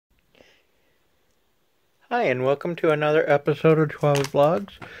Hi, and welcome to another episode of 12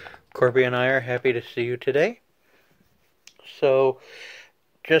 Vlogs. Corby and I are happy to see you today. So,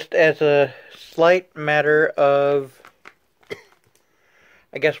 just as a slight matter of,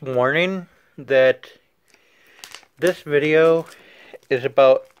 warning, that this video is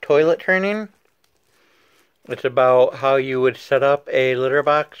about toilet training. It's about how you would set up a litter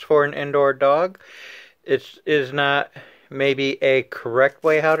box for an indoor dog. It is not maybe a correct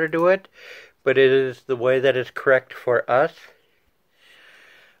way how to do it, but it is the way that is correct for us.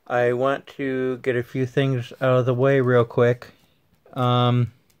 I want to get a few things out of the way real quick.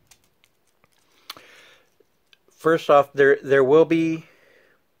 First off, there will be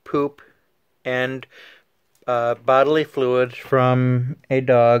poop and bodily fluids from a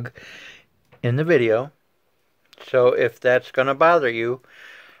dog in the video. So if that's going to bother you,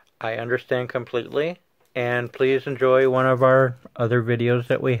 I understand completely. And please enjoy one of our other videos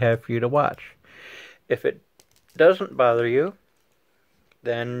that we have for you to watch. If it doesn't bother you,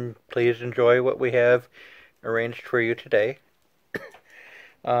 then please enjoy what we have arranged for you today.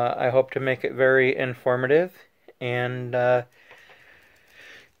 I hope to make it very informative and,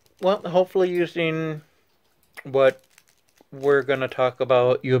 hopefully using what we're going to talk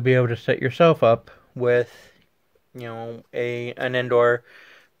about, you'll be able to set yourself up with, an indoor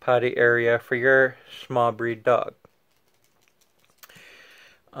potty area for your small breed dog.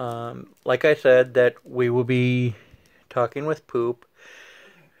 Like I said, that we will be talking with poop,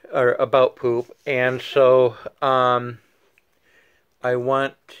 or about poop, and so, I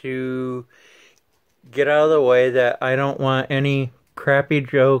want to get out of the way that I don't want any crappy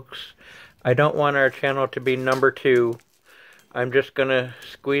jokes. I don't want our channel to be number 2. I'm just gonna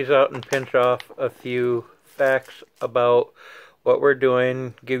squeeze out and pinch off a few facts about what we're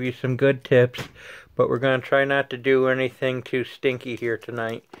doing, give you some good tips, but we're going to try not to do anything too stinky here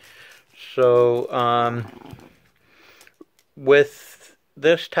tonight. So, with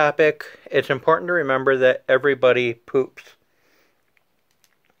this topic, it's important to remember that everybody poops.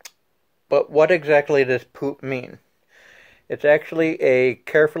 But what exactly does poop mean? It's actually a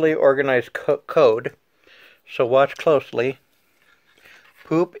carefully organized code, so watch closely.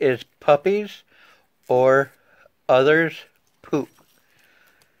 Poop is puppies or others' poop.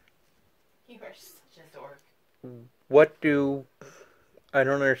 You are such a dork. What do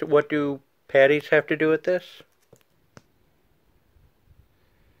patties have to do with this?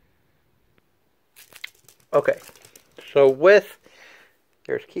 Okay, so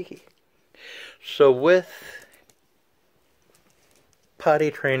there's Kiki. So with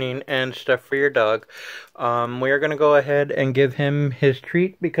potty training and stuff for your dog, we are going to go ahead and give him his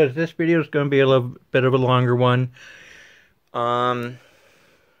treat because this video is going to be a little bit of a longer one.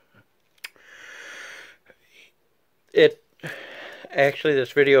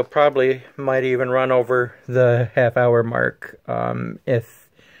 This video probably might even run over the half-hour mark, if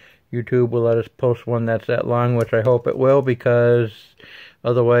YouTube will let us post one that's that long, which I hope it will, because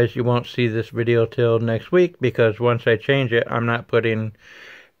otherwise you won't see this video till next week, because once I change it, I'm not putting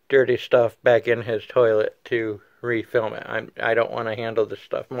dirty stuff back in his toilet to refilm it. I don't want to handle this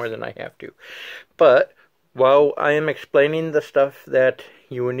stuff more than I have to. But while I am explaining the stuff that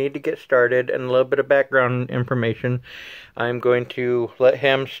you will need to get started and a little bit of background information, I'm going to let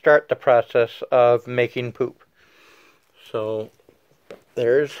him start the process of making poop. So,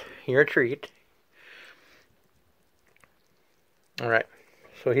 there's your treat. Alright,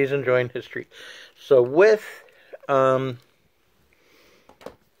 so he's enjoying his treat. So with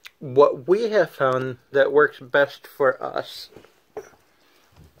what we have found that works best for us,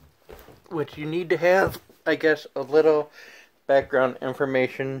 which you need to have, I guess, a little background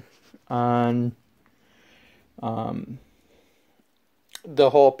information on the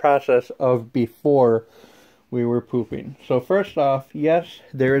whole process of before we were pooping. So first off, yes,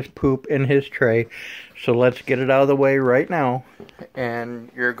 there is poop in his tray, so let's get it out of the way right now, and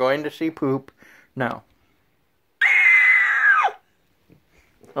you're going to see poop now.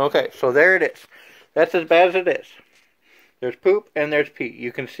 Okay, so there it is. That's as bad as it is. There's poop and there's pee.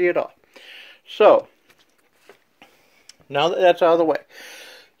 You can see it all. So, now that that's out of the way,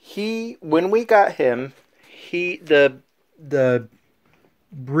 when we got him, the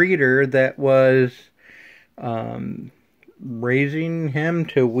breeder that was raising him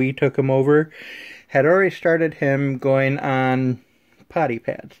till we took him over had already started him going on potty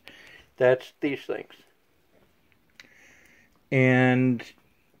pads. That's these things. And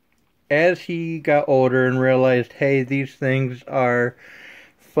as he got older and realized, hey, these things are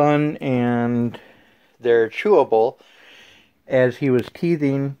fun and they're chewable, as he was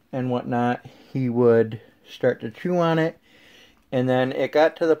teething and whatnot, he would start to chew on it, and then it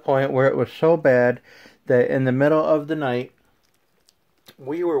got to the point where it was so bad that in the middle of the night,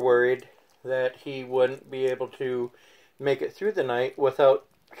 we were worried that he wouldn't be able to make it through the night without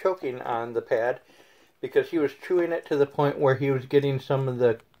choking on the pad, because he was chewing it to the point where he was getting some of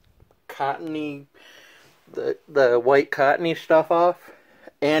the cottony, the white cottony stuff off,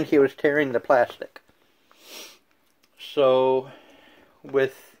 and he was tearing the plastic. So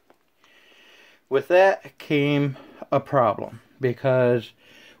with that came a problem, because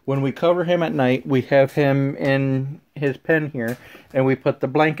when we cover him at night, we have him in his pen here, and we put the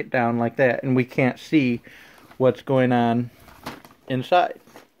blanket down like that, and we can't see what's going on inside.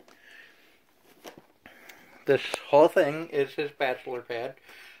 This whole thing is his bachelor pad.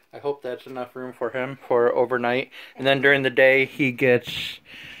 I hope that's enough room for him for overnight. And then during the day, he gets,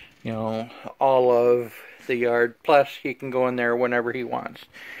 you know, all of the yard. Plus, he can go in there whenever he wants.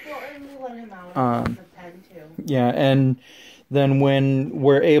 Well, and we let him out of the pen, too. Yeah, and then when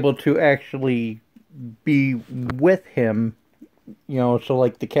we're able to actually be with him, you know, so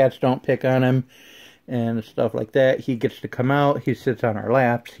like the cats don't pick on him and stuff like that, he gets to come out, he sits on our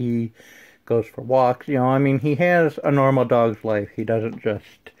laps, he goes for walks, you know, I mean, he has a normal dog's life. He doesn't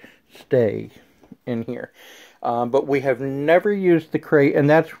just stay in here. But we have never used the crate, and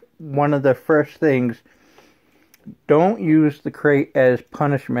that's one of the first things. Don't use the crate as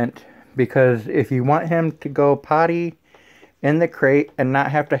punishment, because if you want him to go potty in the crate and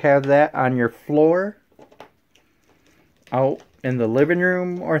not have to have that on your floor out in the living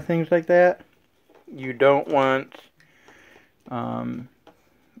room or things like that, you don't want, you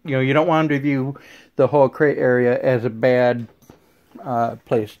know, you don't want him to view the whole crate area as a bad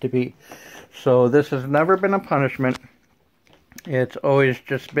place to be. So this has never been a punishment. It's always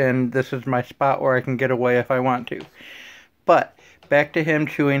just been, this is my spot where I can get away if I want to. But back to him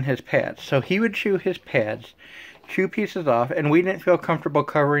chewing his pads. So he would chew his pads, chew pieces off, and we didn't feel comfortable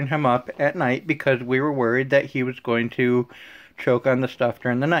covering him up at night because we were worried that he was going to choke on the stuff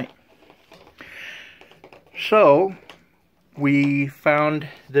during the night. So we found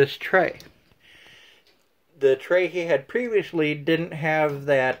this tray. The tray he had previously didn't have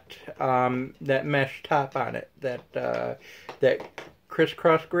that that mesh top on it, that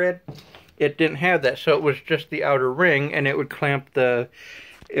crisscross grid. It didn't have that, so it was just the outer ring, and it would clamp the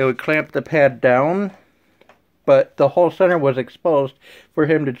pad down, but the whole center was exposed for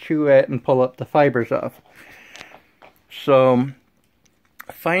him to chew at and pull up the fibers off. So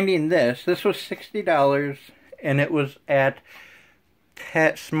finding this was $60, and it was at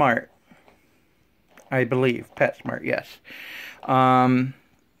PetSmart, I believe. PetSmart, yes.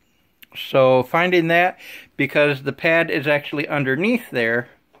 So finding that, because the pad is actually underneath there,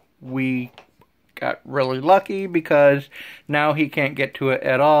 we got really lucky, because now he can't get to it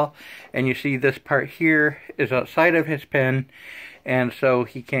at all. And you see this part here is outside of his pen, and so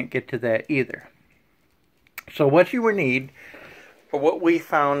he can't get to that either. So what you would need, or what we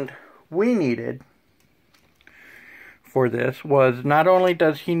found we needed for this, was not only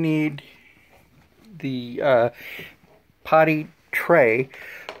does he need the potty tray,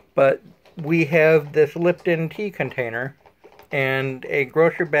 but we have this Lipton tea container, and a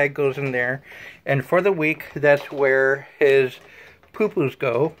grocery bag goes in there, and for the week, that's where his poo-poos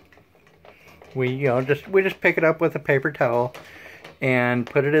go. We just pick it up with a paper towel and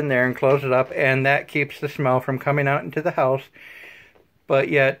put it in there and close it up, and that keeps the smell from coming out into the house, but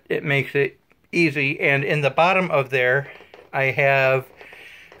yet it makes it easy. And in the bottom of there, I have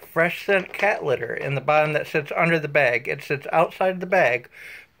Fresh Scent cat litter in the bottom that sits under the bag. It sits outside the bag,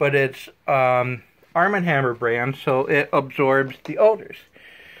 but it's Arm & Hammer brand, so it absorbs the odors.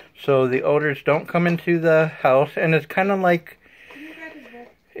 So the odors don't come into the house, and it's kind of like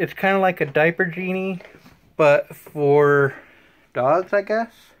a diaper genie, but for dogs, I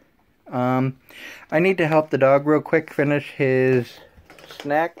guess. I need to help the dog real quick finish his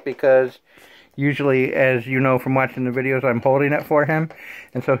snack, because usually, as you know from watching the videos, I'm holding it for him,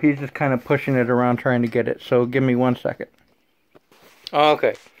 and so he's just kind of pushing it around trying to get it. So give me 1 second.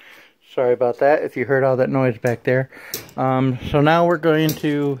 Okay, sorry about that if you heard all that noise back there. So now we're going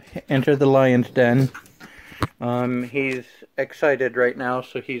to enter the lion's den. He's excited right now,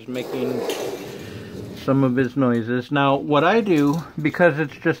 so he's making some of his noises. Now, what I do, because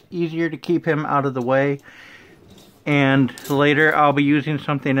it's just easier to keep him out of the way, and later I'll be using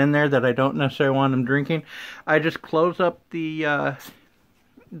something in there that I don't necessarily want him drinking, I just close up the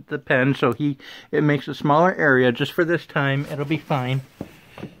pen, so it makes a smaller area. Just for this time, it'll be fine.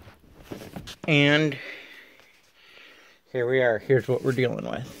 And here we are. Here's what we're dealing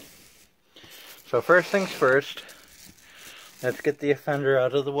with. So first things first, let's get the offender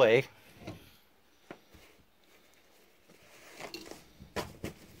out of the way.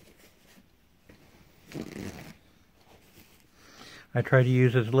 I try to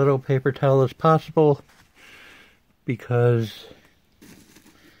use as little paper towel as possible because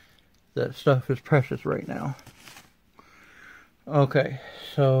that stuff is precious right now. Okay,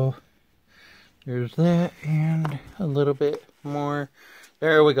 so there's that and a little bit more.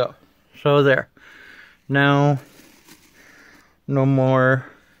 There we go. So there. Now, no more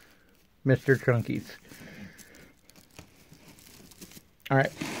Mr. Chunkies.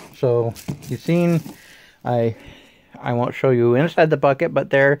 Alright, so you've seen, I won't show you inside the bucket, but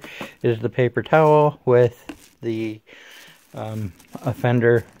there is the paper towel with the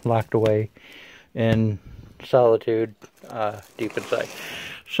offender locked away in solitude deep inside.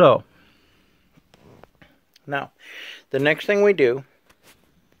 So, now, the next thing we do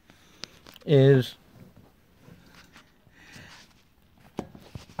is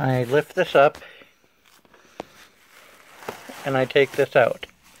I lift this up and I take this out.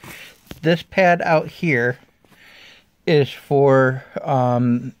 This pad out here is for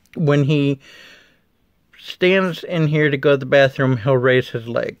when he stands in here to go to the bathroom, he'll raise his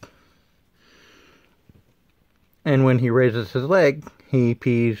leg. And when he raises his leg, he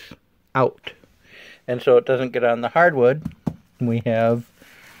pees out. And so it doesn't get on the hardwood. We have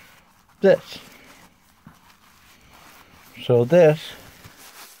this. So this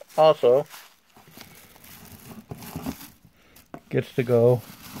also gets to go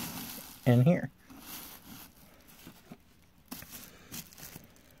in here.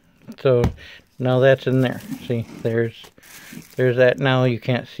 So now that's in there. See, there's that. Now you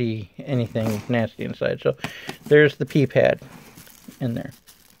can't see anything nasty inside. So there's the pee pad in there.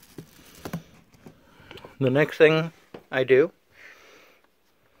 The next thing I do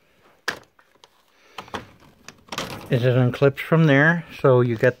is it unclips from there. So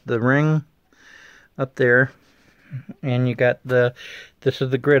you got the ring up there, and you got this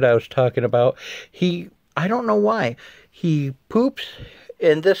is the grid I was talking about. I don't know why, he poops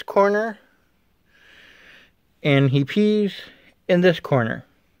in this corner and he pees in this corner.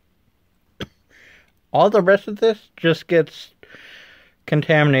 All the rest of this just gets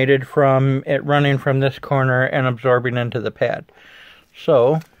contaminated from it running from this corner and absorbing into the pad.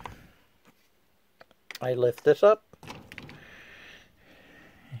 So I lift this up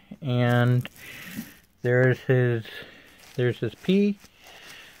and there's his pee.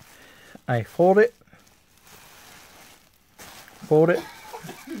 I fold it,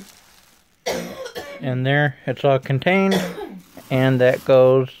 and there it's all contained, and that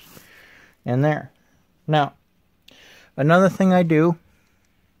goes in there. Now, another thing I do,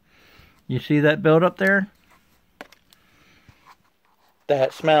 you see that build up there?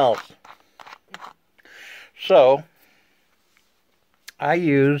 That smells. So I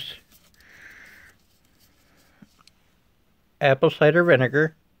use apple cider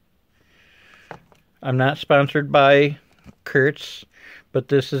vinegar. I'm not sponsored by Kurtz, but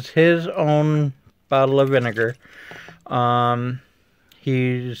this is his own bottle of vinegar.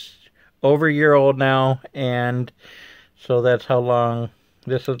 He's over a year old now, and so that's how long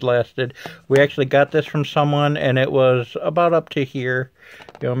this has lasted. We actually got this from someone, and it was about up to here,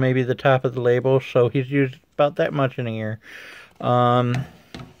 you know, maybe the top of the label, so he's used about that much in a year.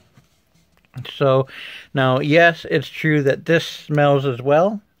 So, now, yes, it's true that this smells as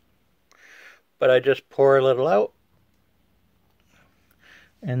well, but I just pour a little out,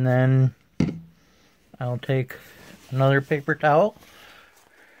 and then I'll take another paper towel,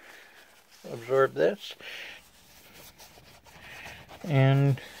 absorb this,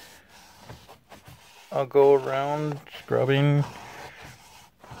 and I'll go around scrubbing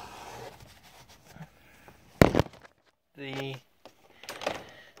the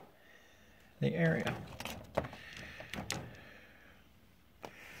area.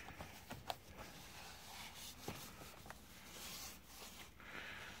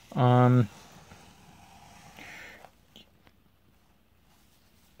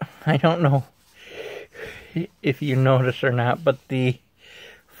 I don't know if you notice or not, but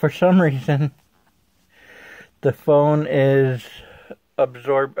for some reason the phone is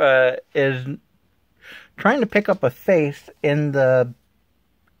trying to pick up a face in the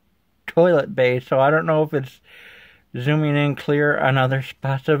toilet bay, so I don't know if it's zooming in clear on other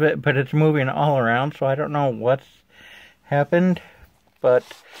spots of it, but it's moving all around, so I don't know what's happened. But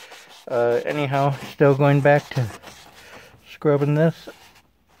anyhow, still going back to scrubbing this,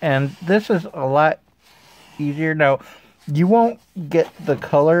 and this is a lot easier. Now, you won't get the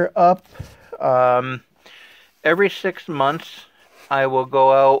color up. Every 6 months I will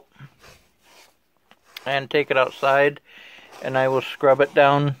go out and take it outside, and I will scrub it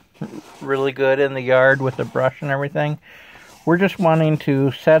down really good in the yard with a brush and everything. We're just wanting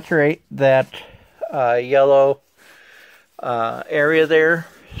to saturate that yellow area there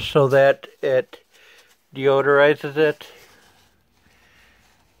so that it deodorizes it.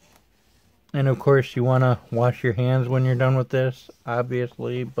 And of course you want to wash your hands when you're done with this,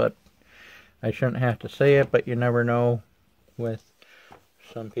 obviously, but I shouldn't have to say it, but you never know with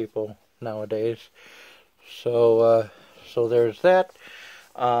some people nowadays. So there's that.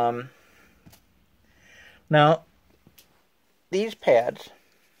 Now, these pads,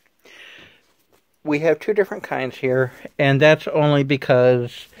 we have two different kinds here, and that's only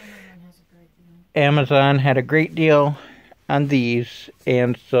because Amazon had a great deal on these,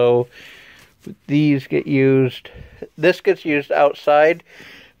 and so these get used, this gets used outside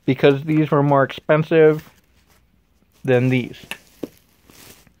because these were more expensive than these.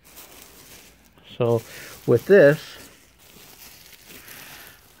 So with this,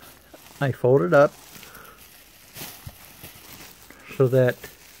 I fold it up so that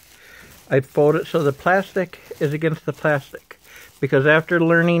I fold it so the plastic is against the plastic, because after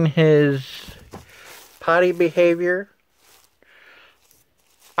learning his potty behavior,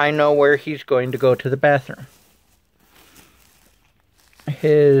 I know where he's going to go to the bathroom.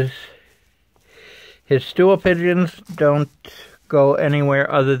 His stool pigeons don't go anywhere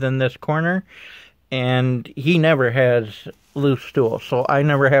other than this corner, and he never has loose stool, so I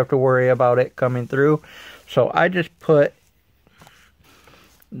never have to worry about it coming through. So I just put,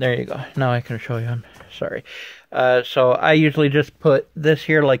 there you go, now I can show you, I'm sorry. So I usually just put this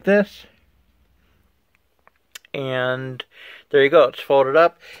here like this, and there you go, it's folded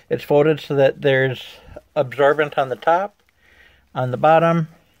up. It's folded so that there's absorbent on the top, on the bottom,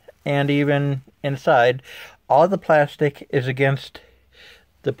 and even inside. All the plastic is against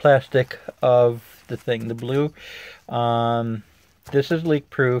the plastic of the thing, the blue. This is leak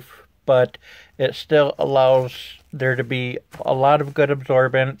proof, but it still allows there to be a lot of good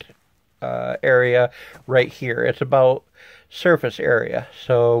absorbent area right here. It's about surface area,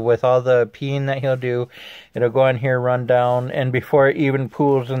 so with all the peeing that he'll do, it'll go in here, run down, and before it even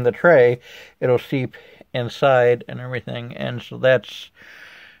pools in the tray, it'll seep inside and everything. And so that's,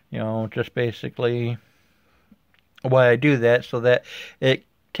 you know, just basically why I do that, so that it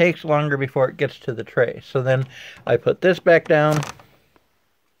takes longer before it gets to the tray. So then I put this back down.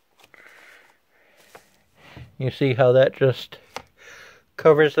 You see how that just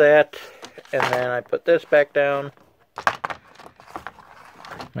covers that, and then I put this back down.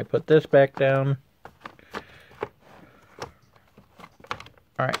 I put this back down.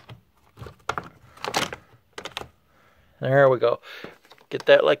 Alright. There we go. Get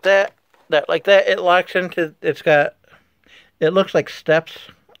that like that. That like that. It locks into, it's got, it looks like steps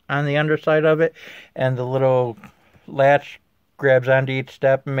on the underside of it, and the little latch grabs onto each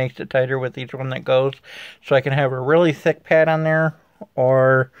step and makes it tighter with each one that goes. So I can have a really thick pad on there,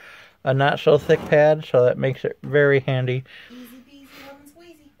 or a not so thick pad, so that makes it very handy.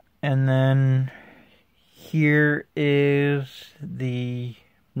 And then here is the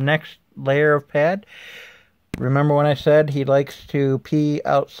next layer of pad. Remember when I said he likes to pee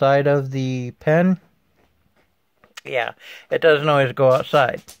outside of the pen? Yeah, it doesn't always go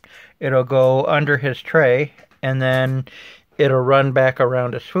outside. It'll go under his tray, and then it'll run back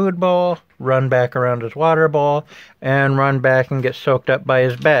around his food bowl, run back around his water bowl, and run back and get soaked up by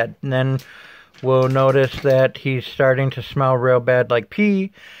his bed. And then we'll notice that he's starting to smell real bad like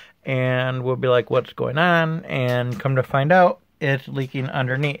pee, and we'll be like, what's going on? And come to find out, it's leaking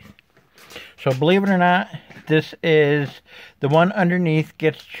underneath. So believe it or not, this is, the one underneath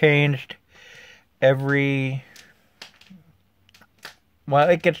gets changed every, well,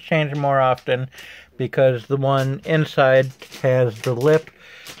 it gets changed more often because the one inside has the lip.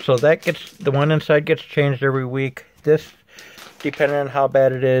 So that gets, the one inside gets changed every week. This, depending on how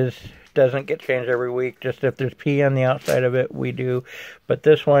bad it is, doesn't get changed every week. Just if there's pee on the outside of it, we do. But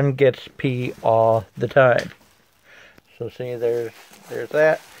this one gets pee all the time. So see, there's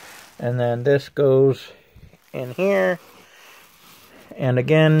that. And then this goes in here. And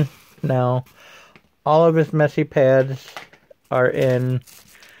again, now all of his messy pads are in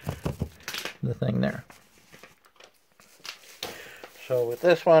the thing there. So with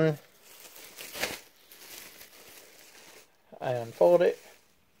this one, I unfold it.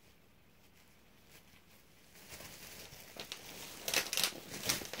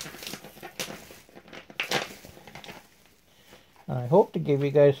 I hope to give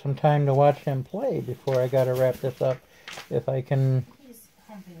you guys some time to watch him play before I gotta wrap this up, if I can. He's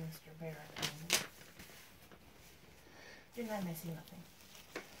humping Mr. Bear. You're not missing nothing.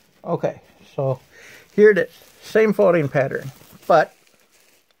 Okay, so here it is. Same folding pattern, but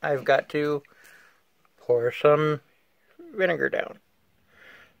I've got to pour some vinegar down.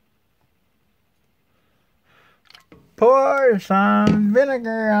 pour some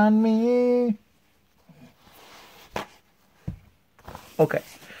vinegar on me. Okay.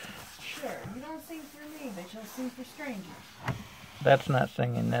 Sure, you don't sing for me, but you'll sing for strangers. That's not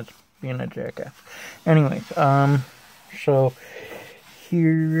singing, that's being a jackass. Anyways, so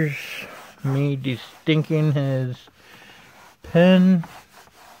here's me destinking his pen.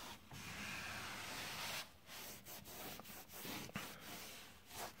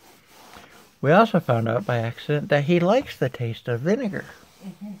 We also found out by accident that he likes the taste of vinegar.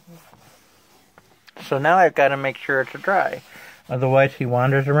 So now I've got to make sure it's dry. Otherwise he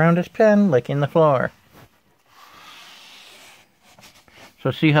wanders around his pen licking the floor. So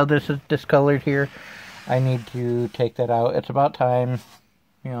see how this is discolored here? I need to take that out. It's about time.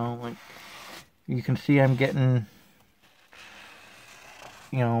 You know, like you can see I'm getting,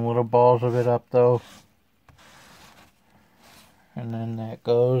 you know, little balls of it up though. And then that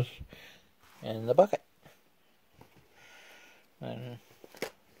goes in the bucket. And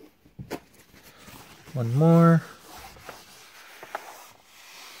one more.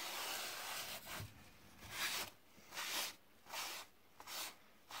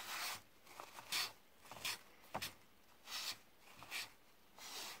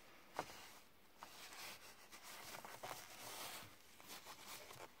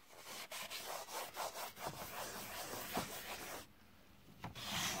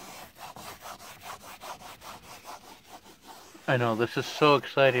 I know, this is so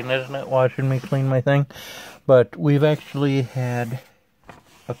exciting, isn't it, watching me clean my thing? But we've actually had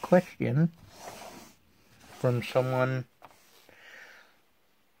a question from someone.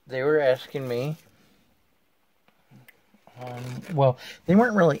 They were asking me, well, they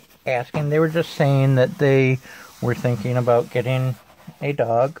weren't really asking, they were just saying that they were thinking about getting a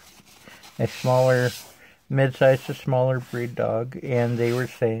dog, a smaller, mid-sized to smaller breed dog, and they were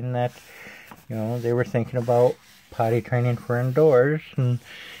saying that, you know, they were thinking about potty training for indoors and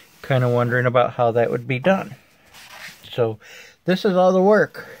kind of wondering about how that would be done. So this is all the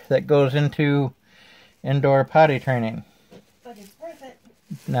work that goes into indoor potty training. But it's worth it.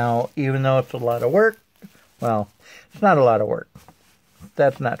 Now, even though it's a lot of work, well, it's not a lot of work.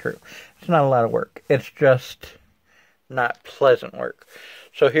 That's not true. It's not a lot of work. It's just not pleasant work.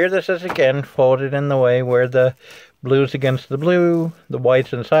 So here this is again, folded in the way where the blue's against the blue, the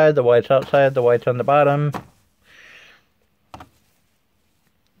white's inside, the white's outside, the white's on the bottom.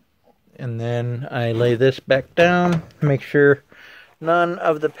 And then I lay this back down, make sure none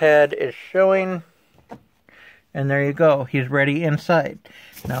of the pad is showing. And there you go, he's ready inside.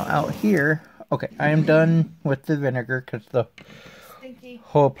 Now out here, okay, I am done with the vinegar because the Stinky.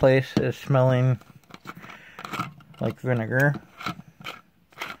 whole place is smelling like vinegar. I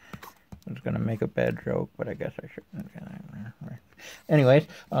was going to make a bad joke, but I guess I shouldn't. Anyways,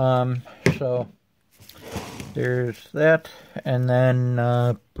 so there's that, and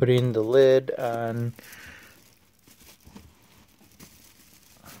then putting the lid on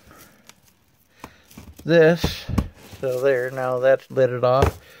this. So there, now that's lidded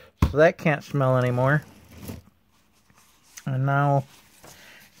off, so that can't smell anymore. And now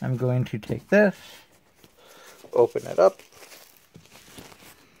I'm going to take this, open it up,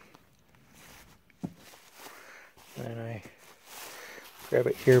 and I grab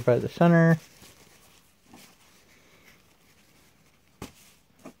it here by the center.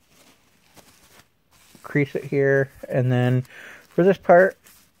 Crease it here, and then for this part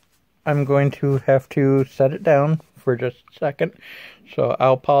I'm going to have to set it down for just a second, so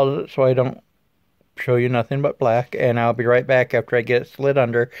I'll pause it so I don't show you nothing but black, and I'll be right back after I get it slid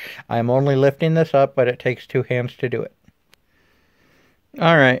under. I'm only lifting this up, but it takes 2 hands to do it.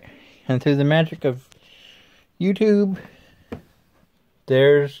 Alright, and through the magic of YouTube,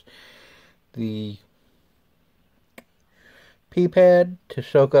 there's the pee pad to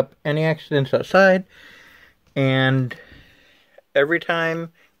soak up any accidents outside. And every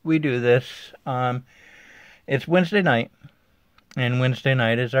time we do this, it's Wednesday night, and Wednesday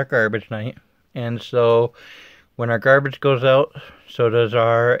night is our garbage night. And so when our garbage goes out, so does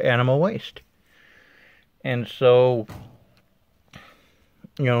our animal waste. And so,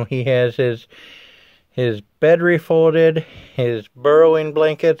 you know, he has his bed refolded, his burrowing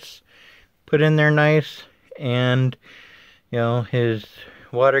blankets put in there nice, and, you know, his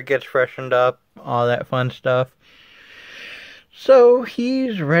water gets freshened up, all that fun stuff. So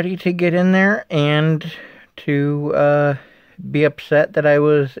he's ready to get in there and to be upset that I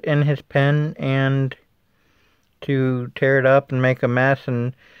was in his pen and to tear it up and make a mess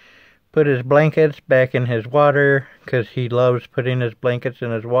and put his blankets back in his water, because he loves putting his blankets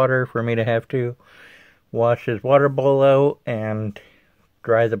in his water for me to have to wash his water bowl out and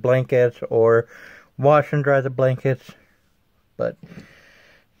dry the blankets or wash and dry the blankets. But,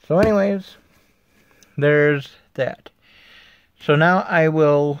 so anyways, there's that. So now I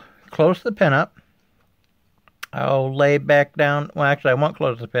will close the pin up. I'll lay back down. Well, actually, I won't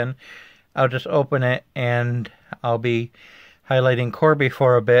close the pin. I'll just open it, and I'll be highlighting Corby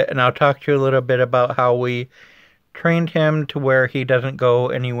for a bit, and I'll talk to you a little bit about how we trained him to where he doesn't go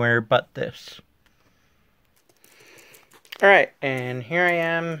anywhere but this. Alright, and here I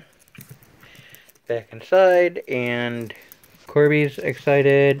am back inside, and Corby's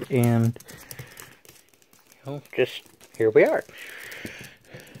excited, and just here we are.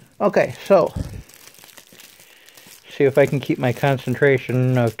 Okay, so see if I can keep my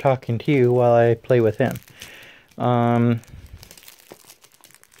concentration of talking to you while I play with him.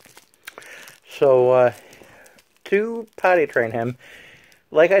 To potty train him,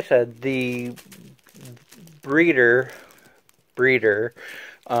 like I said, the breeder,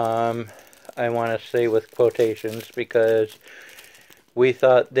 I want to say with quotations, because we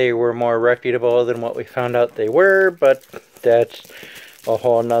thought they were more reputable than what we found out they were, but that's a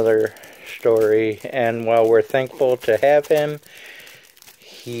whole nother story. And while we're thankful to have him,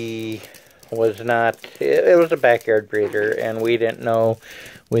 he was not, it was a backyard breeder, and we didn't know.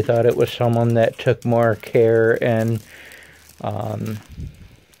 We thought it was someone that took more care and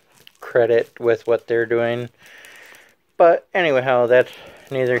credit with what they're doing. But anyhow, that's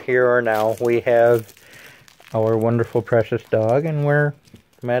neither here or now. We have our wonderful precious dog, and we're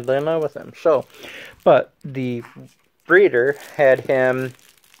madly in love with him. So, but the breeder had him,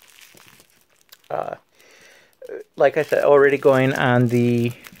 like I said, already going on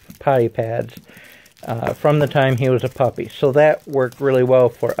the potty pads from the time he was a puppy. So that worked really well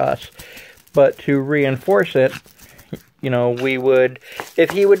for us. But to reinforce it, we would, if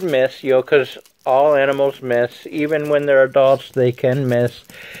he would miss, because all animals miss, even when they're adults, they can miss,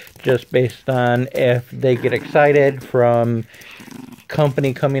 just based on if they get excited from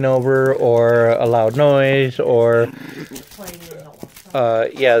company coming over, or a loud noise, or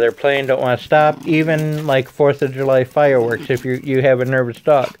they're playing, don't want to stop. Even like 4th of July fireworks, if you have a nervous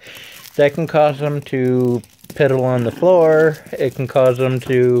dog, that can cause them to piddle on the floor. It can cause them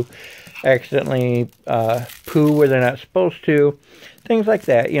to accidentally poo where they're not supposed to. Things like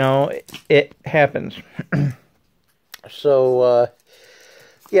that, it happens. So,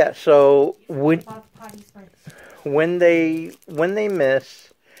 so when they miss,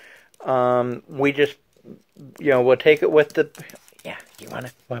 we just, we'll take it with the, you want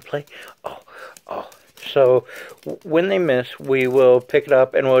to play? Oh. So when they miss, we will pick it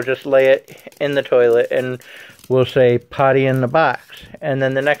up and we'll just lay it in the toilet, and we'll say potty in the box. And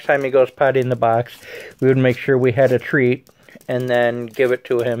then the next time he goes potty in the box, we would make sure we had a treat and then give it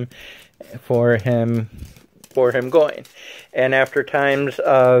to him for him going. And after times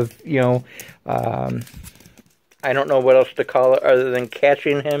of, I don't know what else to call it other than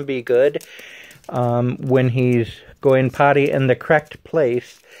catching him be good, when he's going potty in the correct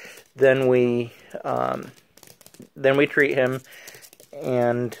place, then we treat him,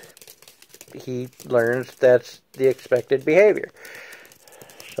 and he learns that's the expected behavior.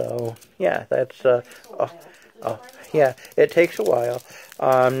 So that's it takes a while.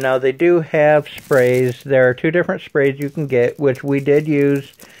 Now they do have sprays. There are 2 different sprays you can get, which we did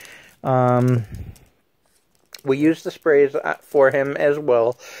use. We used the sprays for him as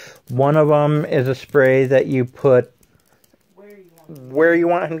well. One of them is a spray that you put where you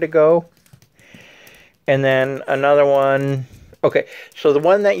want him to go. And then another one, okay, so the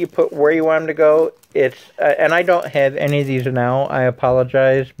one that you put where you want him to go, it's, and I don't have any of these now, I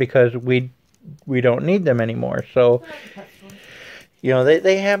apologize, because we don't need them anymore. So,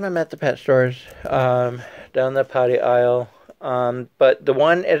 they have them at the pet stores, down the potty aisle. But the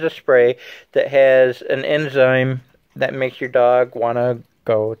one is a spray that has an enzyme that makes your dog want to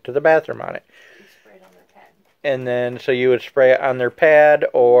go to the bathroom on it. And then, so you would spray it on their pad,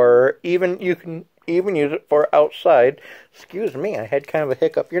 or even, you can even use it for outside. Excuse me, I had kind of a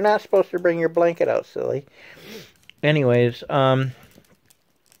hiccup. You're not supposed to bring your blanket out, silly. Anyways,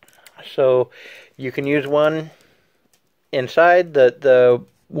 so you can use one inside, the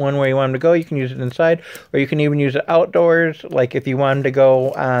one where you want them to go, you can use it inside, or you can even use it outdoors, like if you want them to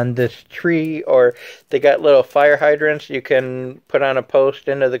go on this tree, or they got little fire hydrants you can put on a post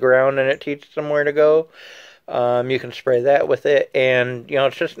into the ground and it teaches them where to go. You can spray that with it, and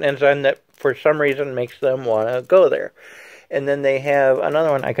it's just an enzyme that for some reason makes them want to go there. And then they have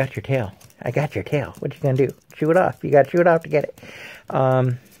another one. I got your tail. What you gonna do? Chew it off. You gotta chew it off to get it.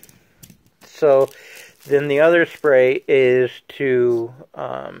 So then the other spray is to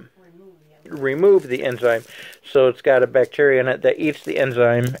remove the enzyme. So it's got a bacteria in it that eats the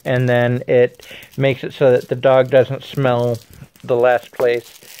enzyme, and then it makes it so that the dog doesn't smell the last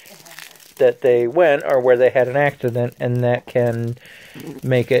place that they went or where they had an accident, and that can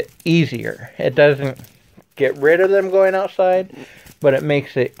make it easier. It doesn't get rid of them going outside, but it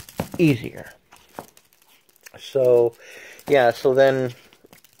makes it easier. So, yeah, so then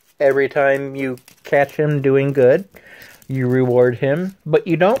every time you catch him doing good, you reward him, but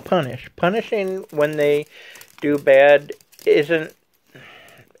you don't punish. Punishing when they do bad isn't...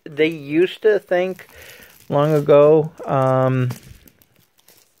 They used to think long ago,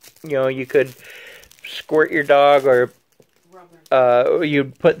 you know, you could squirt your dog, or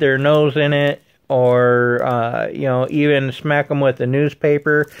you'd put their nose in it, or, you know, even smack them with a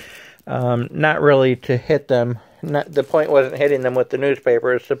newspaper. Not really to hit them. The point wasn't hitting them with the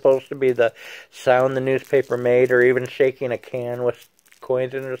newspaper. It's supposed to be the sound the newspaper made, or even shaking a can with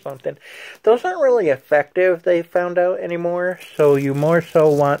coins in it or something. Those aren't really effective, they found out, anymore. So you more so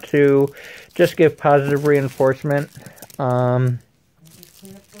want to just give positive reinforcement.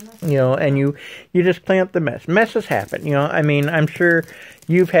 You know, and you just clean up the mess. Messes happen, you know. I mean, I'm sure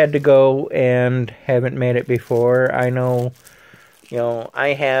you've had to go and haven't made it before. I know, you know, I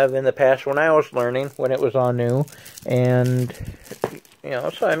have in the past when I was learning, when it was all new. And, you know,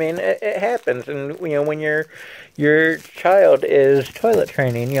 so, I mean, it happens. And, you know, when your child is toilet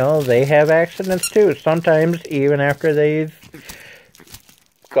training, you know, they have accidents too. Sometimes, even after they've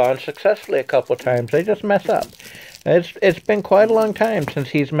gone successfully a couple times, they just mess up. It's been quite a long time since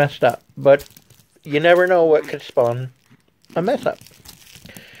he's messed up, but you never know what could spawn a mess up.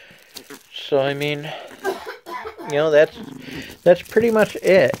 So, I mean, you know, that's pretty much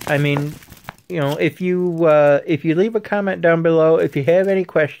it. I mean, you know, if you leave a comment down below, if you have any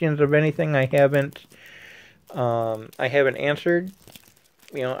questions of anything I haven't answered,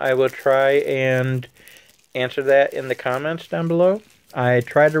 you know, I will try and answer that in the comments down below. I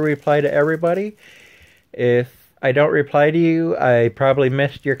try to reply to everybody. If I don't reply to you, I probably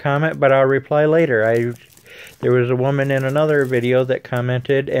missed your comment, but I'll reply later. There was a woman in another video that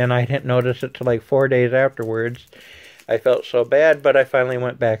commented, and I didn't notice it till like 4 days afterwards. I felt so bad, but I finally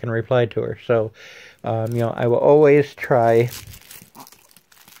went back and replied to her. So, you know, I will always try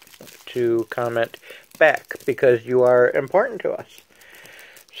to comment back, because you are important to us.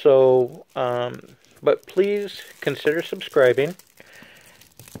 So, but please consider subscribing.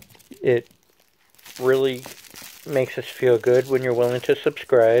 It really makes us feel good when you're willing to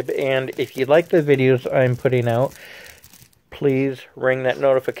subscribe. And if you like the videos I'm putting out, please ring that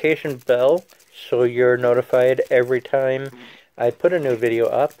notification bell so you're notified every time I put a new video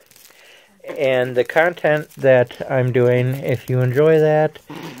up. And the content that I'm doing, if you enjoy that,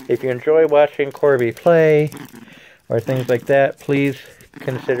 if you enjoy watching Corby play or things like that, please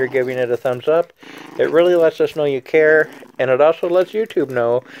consider giving it a thumbs up. It really lets us know you care, and it also lets YouTube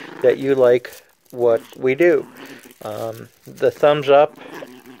know that you like what we do. The thumbs up,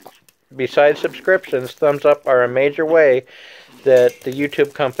 besides subscriptions, thumbs up are a major way that the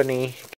YouTube company